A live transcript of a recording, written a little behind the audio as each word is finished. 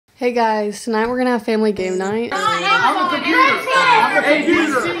Hey guys, tonight we're gonna have family game night.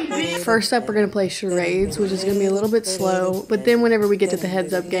 First up, we're gonna play charades, which is gonna be a little bit slow. But then whenever we get to the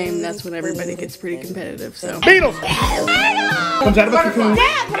heads up game, that's when everybody gets pretty competitive. So Beatles comes out of a cocoon.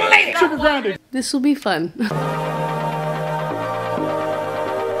 Sugar grinding. This will be fun.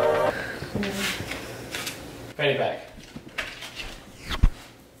 Fanny pack.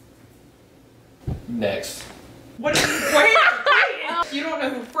 Next. What is wait. You don't know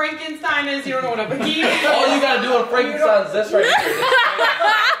who Frankenstein is, you don't know what a bikini is. All you gotta do on Frankenstein is this right here.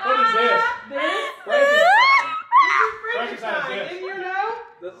 What is this? Frankenstein. Frankenstein. Didn't you know?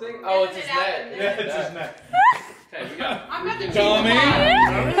 The thing? Oh, it's his neck. Yeah, it's his neck. Okay, we got. I'm not the Tommy.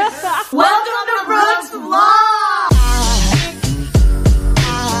 Welcome to Brooke's Vlog!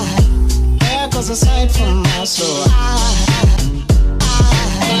 There goes a sight from my soul.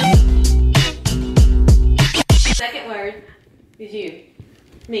 Second word is you.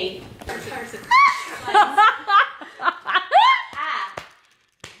 Me.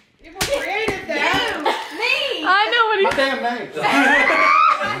 People created that. Me! I know what My damn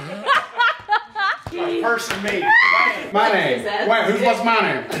name. Person, me. My name. Wayne. What's my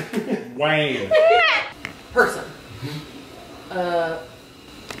name? Wayne. Person.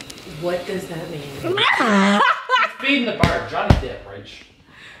 What does that mean? Feeding the bird. Johnny Depp, Rach.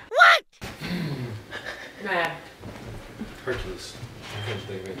 Mad. Hercules.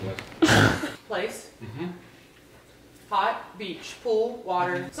 Place. Hot, beach, pool,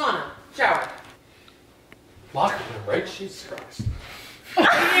 water, sauna, shower. Locker room, Rach. Jesus Christ.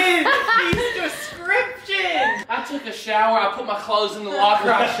 His description. I took a shower. I put my clothes in the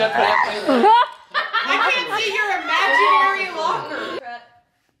locker. I shut that thing. I can't see your imaginary locker.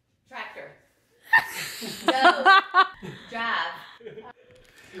 Tractor. Go. Drive.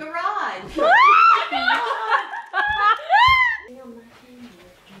 Garage.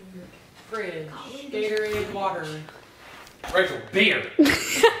 Fridge. Gatorade water. Rachel, beer.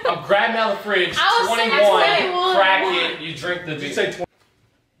 I'm grabbing out of the fridge. I was 21. saying one. Crack it. You drink the. Did you say 20?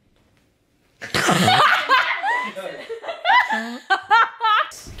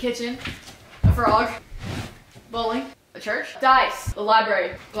 Kitchen. A frog. Bowling. A church. Dice. A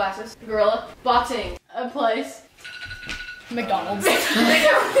library. Glasses. Gorilla. Boxing. A place. McDonald's.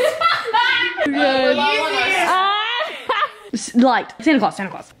 Light. Santa Claus. Santa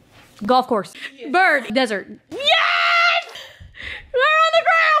Claus. Golf course. Bird. Desert. Yes! We're on the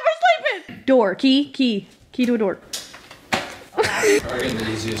ground. We're sleeping. Door. Key. Key. Key to a door. Are getting the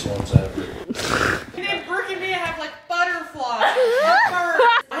easiest ones ever. And then Brooke and me have like butterflies.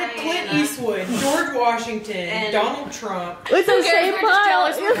 I had Clint Eastwood, George Washington, And- Donald Trump. It's the same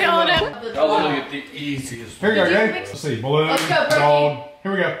pile. We're feeling it. Y'all look at the easiest. Here we go, Did you gang. mix- Let's see. Balloon, Let's go, Brookie. dog.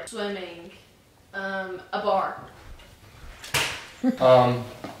 Here we go. Swimming. A bar.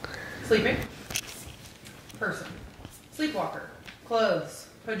 Sleeping. Person. Sleepwalker. Clothes.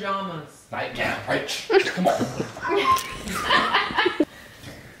 Pajamas. Nightgown, Rach. Come on.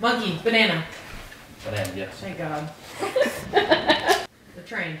 Monkey. Banana. Banana, yes. Thank God. The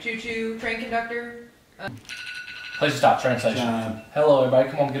train. Choo-choo. Train conductor. Please stop. Train station. John. Hello, everybody.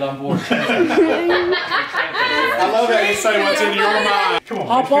 Come on, get on board. I love that you say what's in your mind. Come on.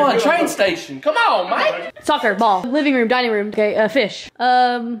 Hop on, train station. Come on, mate. Soccer. Ball. Living room. Dining room. Okay. Fish.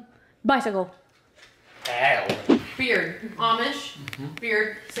 Bicycle. Ow. Beard. Amish.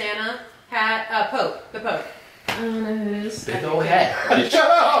 Beard. Santa. Hat. Pope. The Pope. I don't know who it is. Big old hat. Shut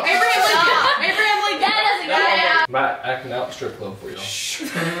up. Abraham Lincoln. Abraham Lincoln. That doesn't get it. Matt acting out the strip club for y'all.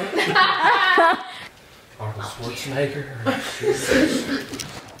 Arnold Schwarzenegger.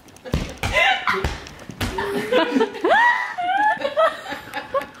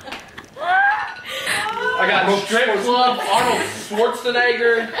 I got strip club, Arnold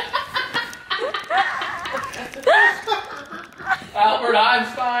Schwarzenegger. Albert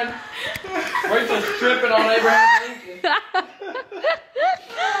Einstein. Rachel's tripping on Abraham Lincoln.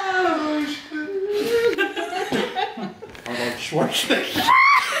 Arnold Schwarzenegger.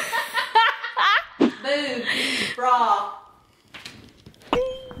 Boob. Bra.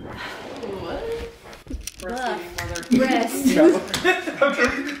 What? Breastfeeding mother. Breast.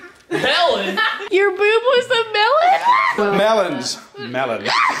 Melon. Your boob was a melon? Melons. Melon.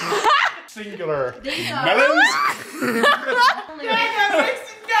 Singular. Melons.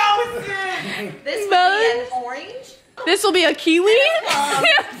 This Melon? would be an orange. This will be a kiwi?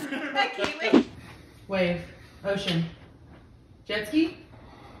 A kiwi. Wave. Ocean. Jet ski.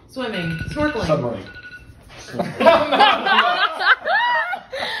 Swimming. Snorkeling. Submarine. How's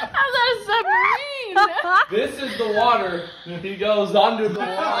that a submarine? This is the water. He goes under the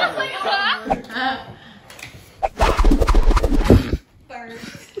water. Bird.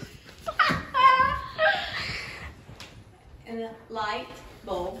 the light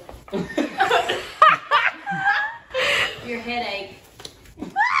bulb. Your headache.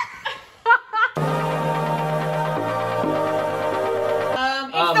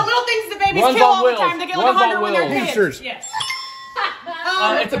 It's the little things the babies Runs kill on all the wheels. time. They get like Runs on 100 when they're wheels. kids. Hamsters. Yes.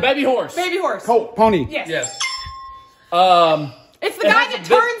 It's a baby horse. Baby horse. Colt, pony. Yes. Yes. It's the It guy has that a big-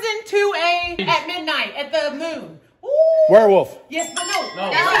 turns into at midnight at the moon. Ooh. Werewolf. Yes, but no.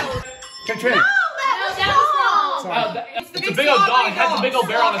 No. Chin-chin. That was wrong. It's the a big big old dog. slobbering It has a big old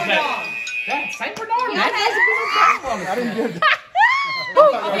bear on his slobbering neck. dog. That's Saint Bernard. Yeah, man. that's a good one. I didn't get it.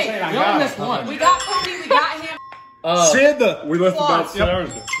 Okay. You only missed one. We got Cody, we got him. Sid we left Sloth. about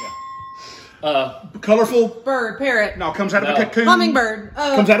Yep. colorful. Bird, parrot, No, comes out of a No. cocoon. hummingbird.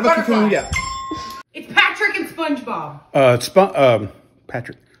 Comes out of a butterfly. cocoon. Yeah. It's Patrick and SpongeBob.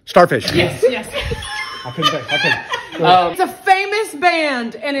 Patrick. Starfish. Yes, yes. I couldn't think. It's a famous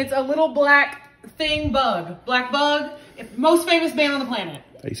band, and it's a little black thing bug. Black bug. Most famous band on the planet.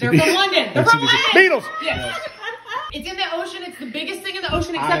 They're from London. They're from London. Beatles. Yes. It's in the ocean. It's the biggest thing in the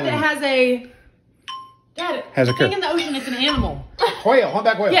ocean, except it has a... Dad, Has a thing curve. in the ocean, it's an animal. Whale.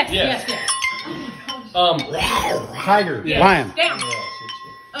 Humpback whale. Yes, Yes. yes, yes. Tiger. Yes. Lion. Down.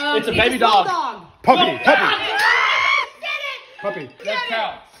 It's a baby small dog. Puppy. Puppy. Puppy. That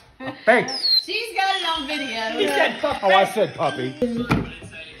counts. Hey. She's got it on video. Oh, I said puppy.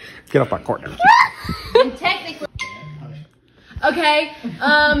 Get off my court now. And technically. Okay, it's a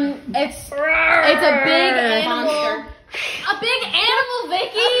big animal. Monster. A big animal,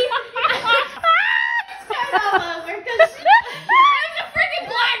 Vicky. It's all over because It's a freaking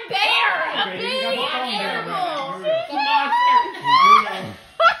black bear. A big animal.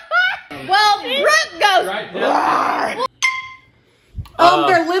 Well, Brooke goes. Right. Yeah.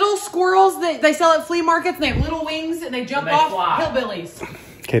 They're little squirrels that they sell at flea markets, and they have little wings, and they jump They off. fly. Hillbillies.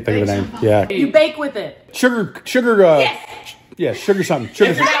 Can't think of the name. Yeah. You bake with it. Sugar. Yeah, sugar something.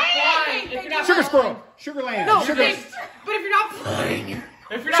 Sugar If you're something. not flying, if you're not Sugar flying, squirrel. Sugar land. No, Sugar. but if you're not flying,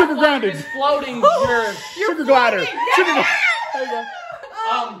 if you're not Sugar flying, grounded. it's floating. You're Sugar glider. Sugar. There you go.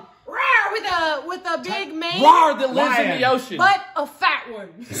 rawr, with a big mane, rar that lives in Lion. the ocean. but a fat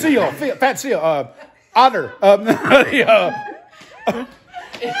one. Seal. Fat seal. Otter. Go.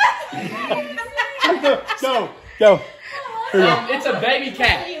 Here you go. It's a baby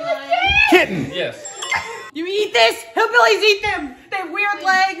cat. Kitten. Yes. You eat this? Hillbillies eat them. They have weird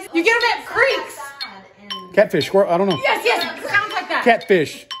legs. You get them at creeks. Catfish. Squirrel. I don't know. Yes, yes. Sounds like that.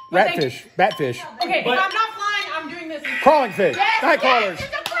 Catfish. But they- Ratfish. Batfish. Okay, But- if I'm not flying, I'm doing this. Crawling fish. Night crawlers.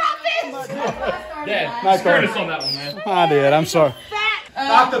 It's a crawfish. Dad, Nice skirt one. us on that one, man. I did. I'm sorry.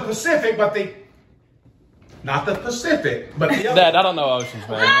 Not the Pacific, but the. Not the Pacific, but the other. Dad, I don't know oceans,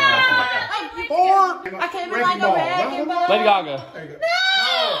 man. Or. I can't even like a wagon ball. Lady Gaga. No!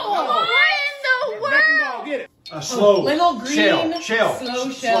 Wrecking ball, get it. A slow. Little green Shell. slow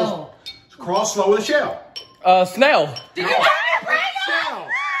shell. Cross slow with a shell. Snail. Did you turn it right Shell.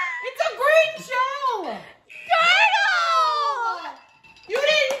 It's a green shell. Turtle! You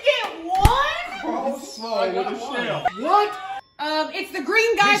didn't get one? Cross slow with a shell. What? It's the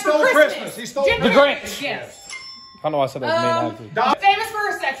green guy He for stole Christmas. Christmas. He stole The Grinch. Yes. I don't know why I said that was mean. Famous for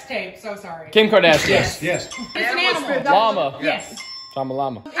her sex tape, so sorry. Kim Kardashian. Yes. It's an animal. Llama. Yes. Llama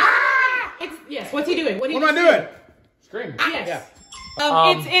llama. Yes. What's he doing? What am I doing? Scream. Yes.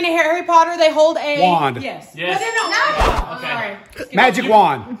 It's in Harry Potter. They hold a Wand. Yes. Yes. No. Okay. Sorry. Magic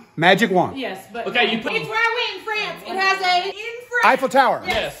wand. Magic wand. Yes, but Okay, you put. it's where I went in France. It has a in France. Eiffel Tower.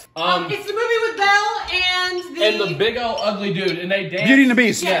 Yes. It's the movie with Belle and And the big old ugly dude, and they dance. Beauty and the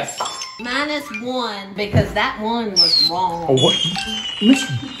Beast. Yes. -1 because that one was wrong. Oh, what? Miss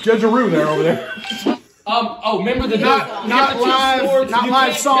Judgeroo there over there. Remember the Not live. Not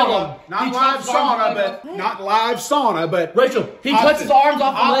live sauna. Not live sauna, but Rachel, he cuts his arms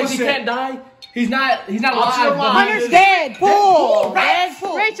off the legs. He Opposite. can't die. He's not Opposite alive. of but live. he is- Dead pool. Dead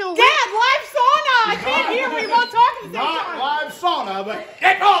pool. Rachel, Dad, live sauna. I can't hear. We both talk at the same not time. live sauna, but I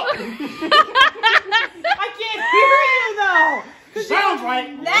can't hear you though. sounds right.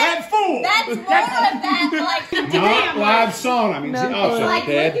 Dead fool. That's more of that, like, Not live sauna. I mean, also like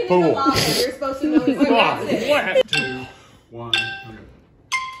dead looking in the fool. lava. You're supposed to know it's 2, 1.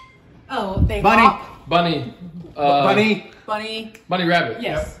 Oh, they Bunny. walk. Bunny. Bunny. Bunny. Bunny rabbit.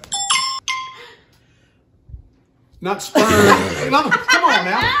 Yes. Not sperm. Come on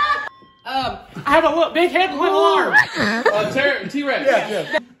now. I have a big head and little arms. T-Rex.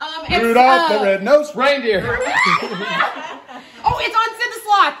 Yeah. It's, Rudolph the red-nosed Reindeer. Oh, it's on Sid the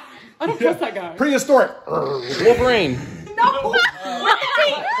Sloth. I don't trust that guy. prehistoric. Wolverine. No.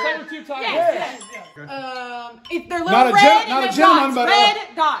 Saber-tooth tiger. Yes. If they're little Not a red, not a and gentleman, dots, but red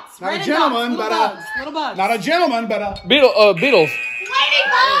dots. not a Red gentleman, dots, but little bugs. not a gentleman, but a Beatles.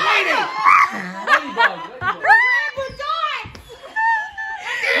 Ladybug!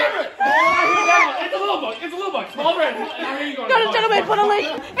 It's a little bug. It's a little bug. Small red. Now here you go. Not a gentleman, but a lady.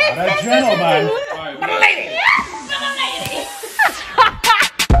 not a gentleman. But a lady.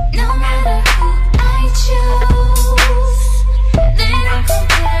 No matter who I choose, they're not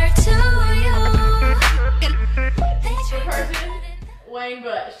compared to you. They Person, Wayne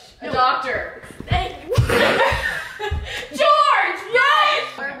Bush. A doctor. George, yes!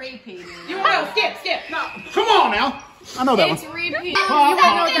 We're repeating. You want to go? Skip. No. Come on now. I know that It's one. repeating.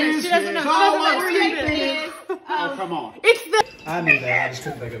 She doesn't know. Oh, come on. It's the. I knew that. I just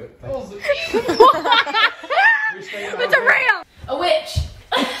couldn't think of it. It's a rail. A witch.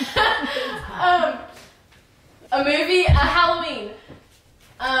 A movie, a Halloween.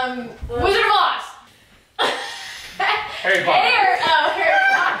 Wizard of Oz. Harry Potter. Harry Potter.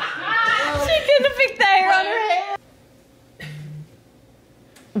 She couldn't have picked the hair on her head.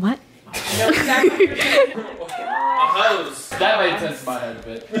 What? A hose. That made sense in my head a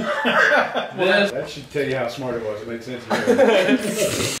bit. That should tell you how smart it was. It made sense.